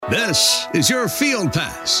This is your Field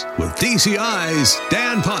Pass with DCI's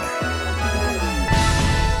Dan Potter.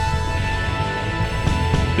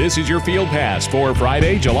 This is your Field Pass for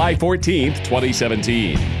Friday, July 14th,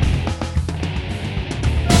 2017.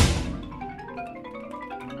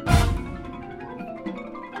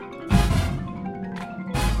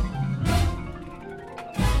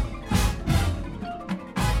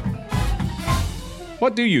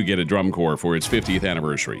 What do you get at Drum Corps for its 50th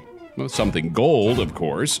anniversary? Well, something gold, of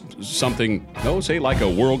course. Something, say like a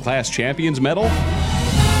world-class champions medal?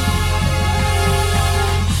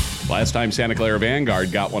 Last time Santa Clara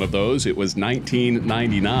Vanguard got one of those, it was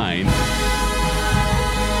 1999.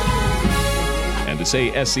 And to say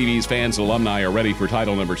SCV's fans and alumni are ready for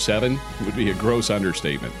title number 7 would be a gross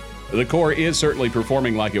understatement. The Corps is certainly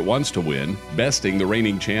performing like it wants to win, besting the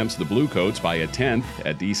reigning champs, the Bluecoats, by a 10th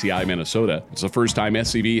at DCI Minnesota. It's the first time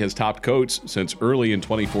SCV has topped Coats since early in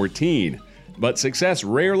 2014. But success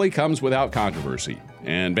rarely comes without controversy,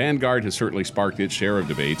 and Vanguard has certainly sparked its share of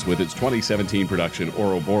debates with its 2017 production,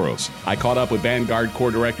 Ouroboros. I caught up with Vanguard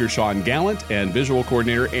Corps Director Sean Gallant and Visual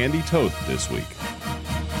Coordinator Andy Toth this week.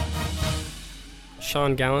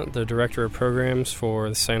 Sean Gallant, the Director of Programs for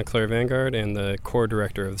the Santa Clara Vanguard and the Corps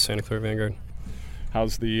Director of the Santa Clara Vanguard.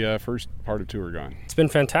 How's the first part of tour gone? It's been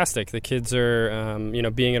fantastic. The kids are,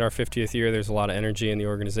 being at our 50th year, there's a lot of energy in the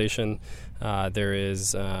organization. There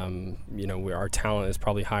is, our talent is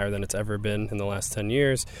probably higher than it's ever been in the last 10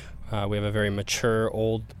 years. We have a very mature,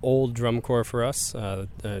 old drum corps for us.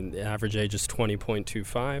 The average age is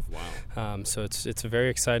 20.25. Wow. So it's a very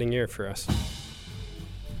exciting year for us.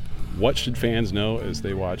 What should fans know as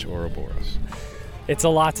they watch Ouroboros? It's a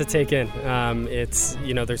lot to take in.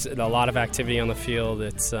 There's a lot of activity on the field.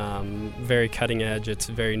 It's very cutting edge. It's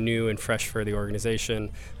very new and fresh for the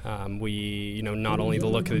organization. We, not only the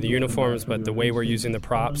look of the uniforms, but the way we're using the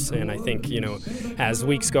props. And I think, as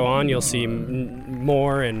weeks go on, you'll see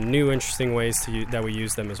more and new interesting ways that we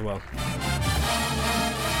use them as well.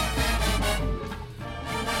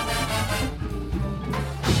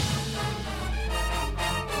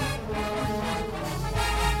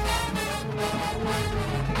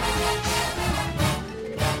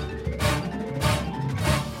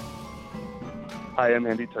 Hi, I'm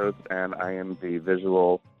Andy Toth, and I am the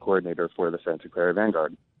visual coordinator for the Santa Clara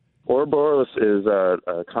Vanguard. Ouroboros is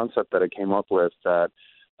a concept that I came up with that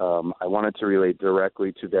I wanted to relate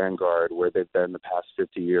directly to Vanguard, where they've been the past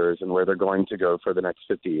 50 years and where they're going to go for the next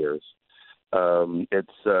 50 years.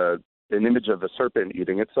 It's an image of a serpent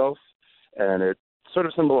eating itself, and it sort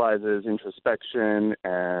of symbolizes introspection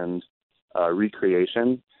and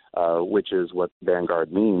recreation, which is what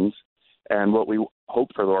Vanguard means, and what we hope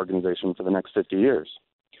for the organization for the next 50 years.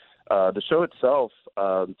 The show itself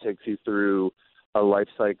takes you through a life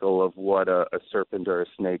cycle of what a serpent or a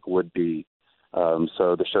snake would be.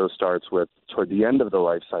 So the show starts with toward the end of the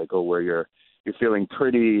life cycle, where you're feeling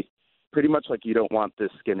pretty much like you don't want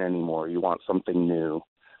this skin anymore. You want something new,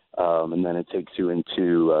 and then it takes you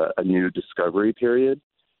into a new discovery period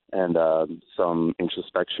and some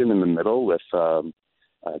introspection in the middle with trying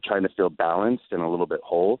to feel balanced and a little bit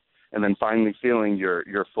whole. And then finally feeling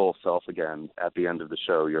your full self again at the end of the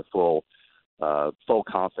show, your full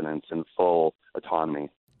confidence and full autonomy.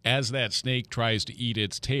 As that snake tries to eat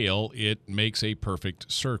its tail, it makes a perfect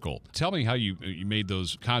circle. Tell me how you made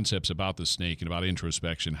those concepts about the snake and about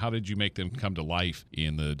introspection. How did you make them come to life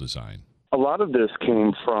in the design? A lot of this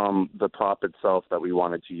came from the prop itself that we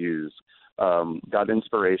wanted to use. Got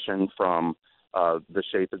inspiration from the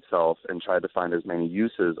shape itself and tried to find as many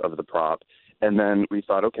uses of the prop. And then we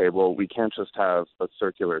thought, okay, well, we can't just have a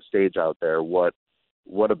circular stage out there. What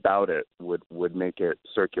about it would make it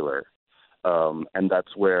circular? And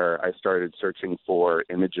that's where I started searching for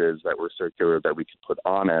images that were circular that we could put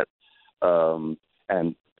on it,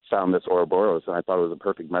 and found this Ouroboros, and I thought it was a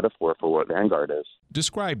perfect metaphor for what Vanguard is.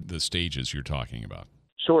 Describe the stages you're talking about.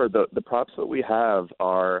 Sure. The props that we have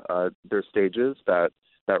are they're stages that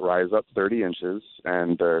rise up 30 inches,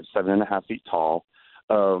 and they're 7.5 feet tall.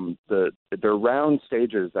 They're round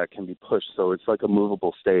stages that can be pushed, so it's like a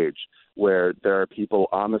movable stage where there are people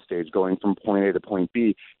on the stage going from point A to point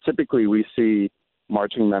B. Typically, we see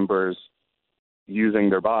marching members using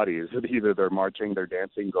their bodies. Either they're marching, they're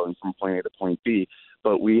dancing, going from point A to point B,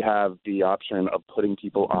 but we have the option of putting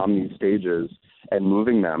people on these stages and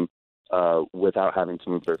moving them without having to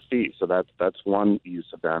move their feet. So that's one use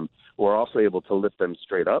of them. We're also able to lift them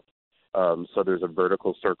straight up. So there's a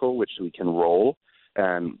vertical circle, which we can roll,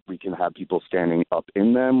 and we can have people standing up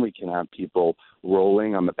in them. We can have people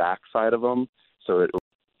rolling on the back side of them. So it's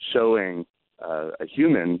showing a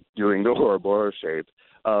human doing the Ouroboros shape.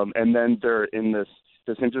 And then they're in this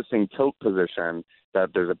this interesting tilt position that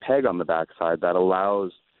there's a peg on the backside that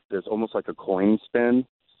allows this almost like a coin spin,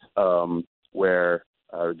 where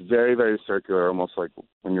it's very, very circular, almost like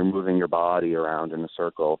when you're moving your body around in a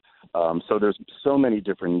circle. So there's so many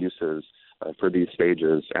different uses for these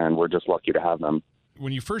stages, and we're just lucky to have them.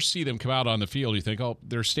 When you first see them come out on the field, you think, oh,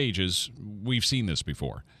 they're stages. We've seen this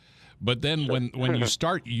before. But then when you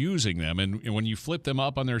start using them and when you flip them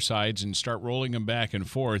up on their sides and start rolling them back and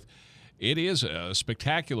forth, it is a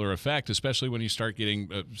spectacular effect, especially when you start getting,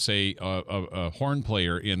 say, a horn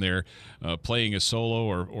player in there playing a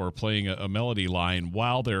solo or playing a melody line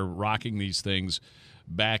while they're rocking these things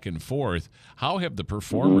back and forth. How have the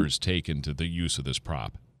performers taken to the use of this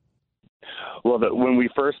prop? Well, when we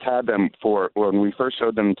first showed them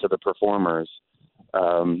to the performers,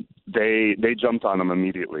 they jumped on them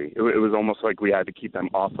immediately. It was almost like we had to keep them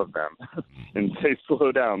off of them and say,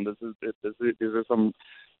 "Slow down. These are some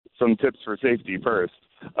tips for safety first."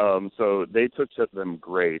 So they took to them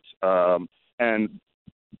great. And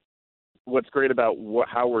what's great about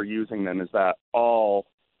how we're using them is that all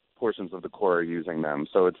portions of the Corps are using them.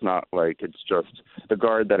 So it's not like it's just the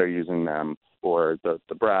Guard that are using them, or the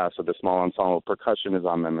brass or the small ensemble. Percussion is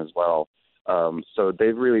on them as well. So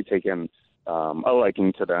they've really taken a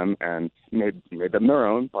liking to them and made them their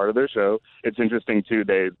own, part of their show. It's interesting too.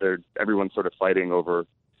 Everyone's sort of fighting over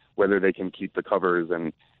whether they can keep the covers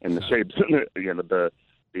and the shapes,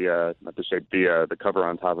 the cover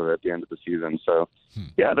on top of it at the end of the season. So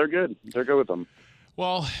yeah, they're good. They're good with them.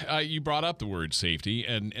 Well, you brought up the word safety,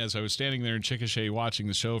 and as I was standing there in Chickasha watching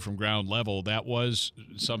the show from ground level, that was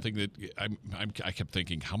something that I kept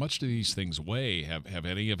thinking, how much do these things weigh? Have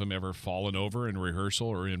any of them ever fallen over in rehearsal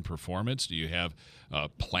or in performance? Do you have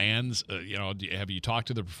plans? Have you talked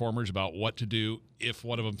to the performers about what to do if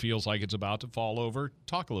one of them feels like it's about to fall over?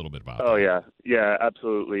 Talk a little bit about that. Oh, yeah,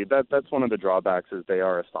 absolutely. That's one of the drawbacks is they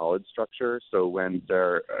are a solid structure, so when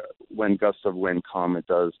gusts of wind come, it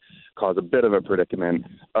does cause a bit of a predicament.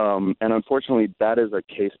 And unfortunately, that is a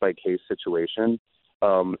case-by-case situation.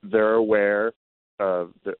 They're aware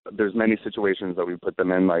there's many situations that we put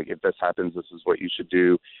them in, like if this happens, this is what you should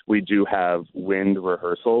do. We do have wind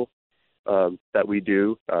rehearsal that we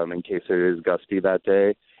do in case it is gusty that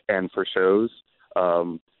day, and for shows,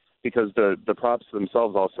 because the props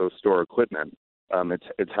themselves also store equipment.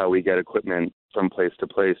 It's how we get equipment from place to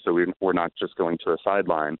place, so we're not just going to a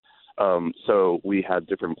sideline. So we have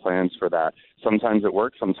different plans for that. Sometimes it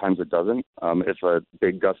works, sometimes it doesn't. If a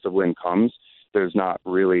big gust of wind comes, there's not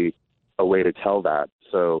really a way to tell that.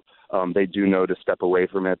 So they do know to step away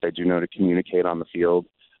from it. They do know to communicate on the field.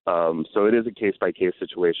 So it is a case-by-case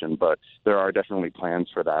situation, but there are definitely plans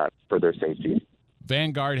for that, for their safety.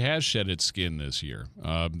 Vanguard has shed its skin this year.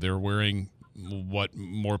 They're wearing what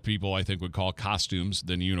more people, I think, would call costumes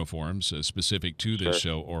than uniforms, specific to this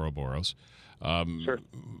show, Ouroboros. Sure.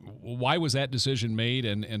 Why was that decision made?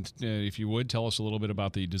 And if you would, tell us a little bit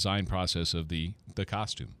about the design process of the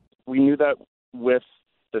costume. We knew that with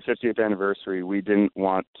the 50th anniversary, we didn't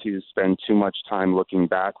want to spend too much time looking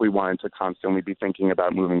back. We wanted to constantly be thinking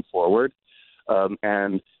about moving forward.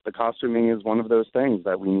 And the costuming is one of those things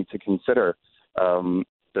that we need to consider.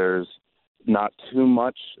 There's not too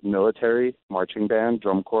much military marching band,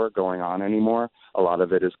 drum corps going on anymore. A lot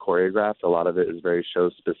of it is choreographed. A lot of it is very show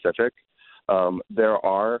specific. There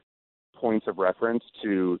are points of reference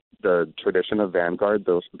to the tradition of Vanguard.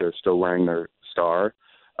 They're still wearing their star.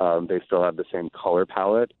 They still have the same color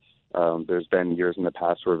palette. There's been years in the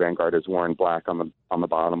past where Vanguard has worn black on the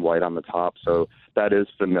bottom, white on the top. So that is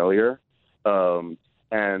familiar.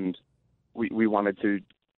 And we wanted to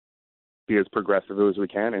be as progressive as we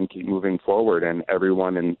can and keep moving forward. And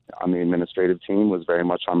everyone on the administrative team was very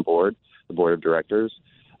much on board, the board of directors.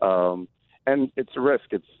 And it's a risk.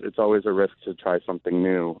 It's always a risk to try something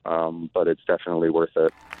new, but it's definitely worth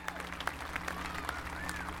it.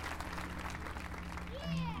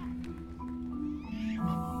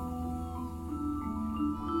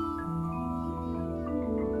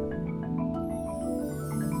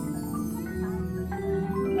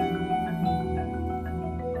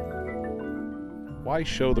 Why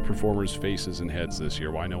show the performers' faces and heads this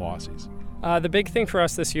year? Why no Aussies? The big thing for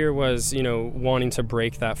us this year was, wanting to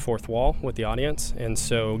break that fourth wall with the audience, and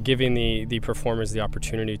so giving the performers the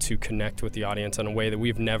opportunity to connect with the audience in a way that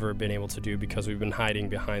we've never been able to do because we've been hiding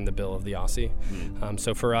behind the bill of the Aussie.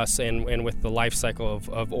 So for us, and with the life cycle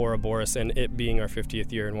of Ouroboros and it being our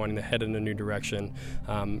 50th year and wanting to head in a new direction,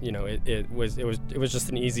 it was just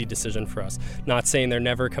an easy decision for us. Not saying they're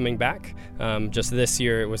never coming back, just this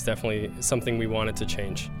year it was definitely something we wanted to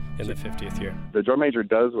change in the 50th year. The drum major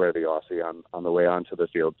does wear the Aussie on the way onto the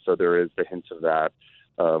field, so there is the hint of that.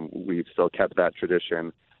 we've still kept that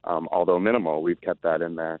tradition, although minimal. We've kept that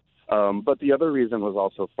in there. But the other reason was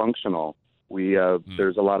also functional.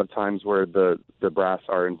 There's a lot of times where the brass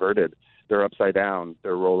are inverted. They're upside down.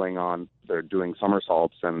 They're rolling on. They're doing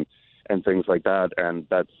somersaults and things like that. And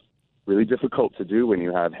that's really difficult to do when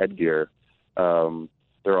you have headgear.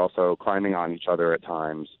 They're also climbing on each other at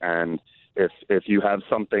times. And if you have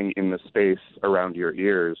something in the space around your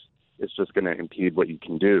ears, it's just going to impede what you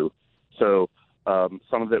can do. So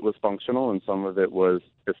some of it was functional and some of it was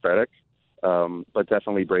aesthetic, but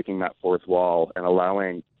definitely breaking that fourth wall and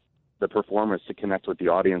allowing the performers to connect with the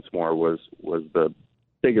audience more was the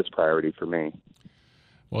biggest priority for me.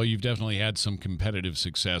 Well, you've definitely had some competitive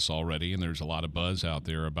success already, and there's a lot of buzz out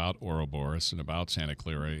there about Ouroboros and about Santa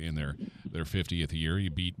Clara in their 50th year. You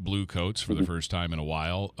beat Blue Coats for the first time in a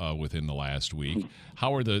while within the last week.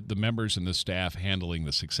 How are the members and the staff handling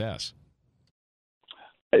the success?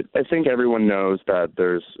 I think everyone knows that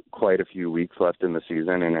there's quite a few weeks left in the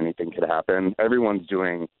season and anything could happen. Everyone's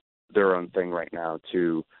doing their own thing right now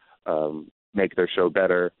to make their show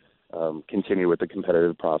better, continue with the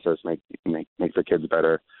competitive process, make the kids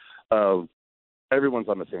better. Everyone's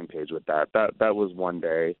on the same page with that. That was one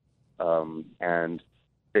day, and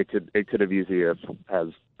it could have easily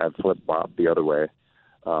have flip-flopped the other way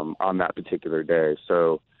on that particular day.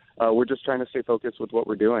 So we're just trying to stay focused with what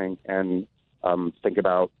we're doing and think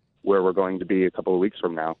about where we're going to be a couple of weeks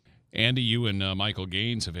from now. Andy, you and Michael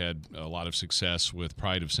Gaines have had a lot of success with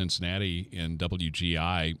Pride of Cincinnati in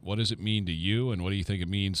WGI. What does it mean to you, and what do you think it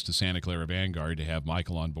means to Santa Clara Vanguard to have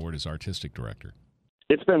Michael on board as artistic director?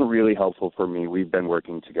 It's been really helpful for me. We've been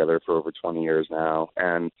working together for over 20 years now,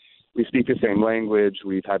 and we speak the same language.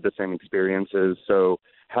 We've had the same experiences. So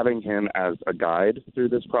having him as a guide through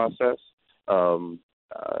this process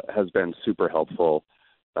has been super helpful.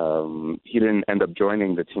 He didn't end up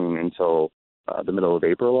joining the team until the middle of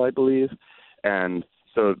April, I believe. And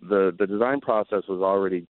so the design process was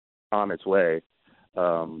already on its way.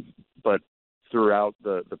 But throughout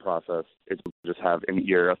the process, it's just have an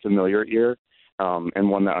ear, a familiar ear, and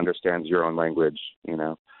one that understands your own language, you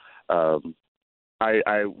know.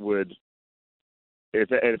 I would,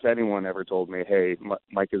 if anyone ever told me, hey,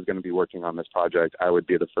 Mike is going to be working on this project, I would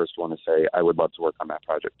be the first one to say I would love to work on that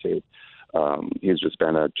project too. He's just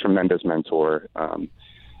been a tremendous mentor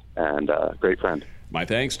and a great friend. My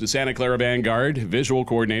thanks to Santa Clara Vanguard visual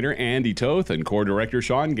coordinator Andy Toth and core director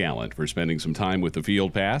Sean Gallant for spending some time with the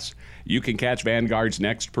Field Pass. You can catch Vanguard's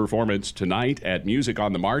next performance tonight at Music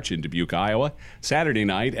on the March in Dubuque, Iowa, Saturday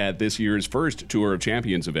night at this year's first Tour of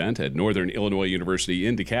Champions event at Northern Illinois University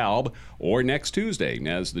in DeKalb, or next Tuesday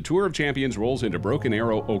as the Tour of Champions rolls into Broken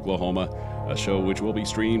Arrow, Oklahoma, a show which will be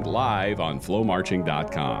streamed live on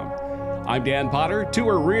flowmarching.com. I'm Dan Potter.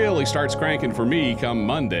 Tour really starts cranking for me come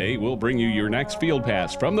Monday. We'll bring you your next Field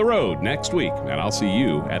Pass from the road next week, and I'll see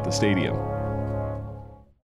you at the stadium.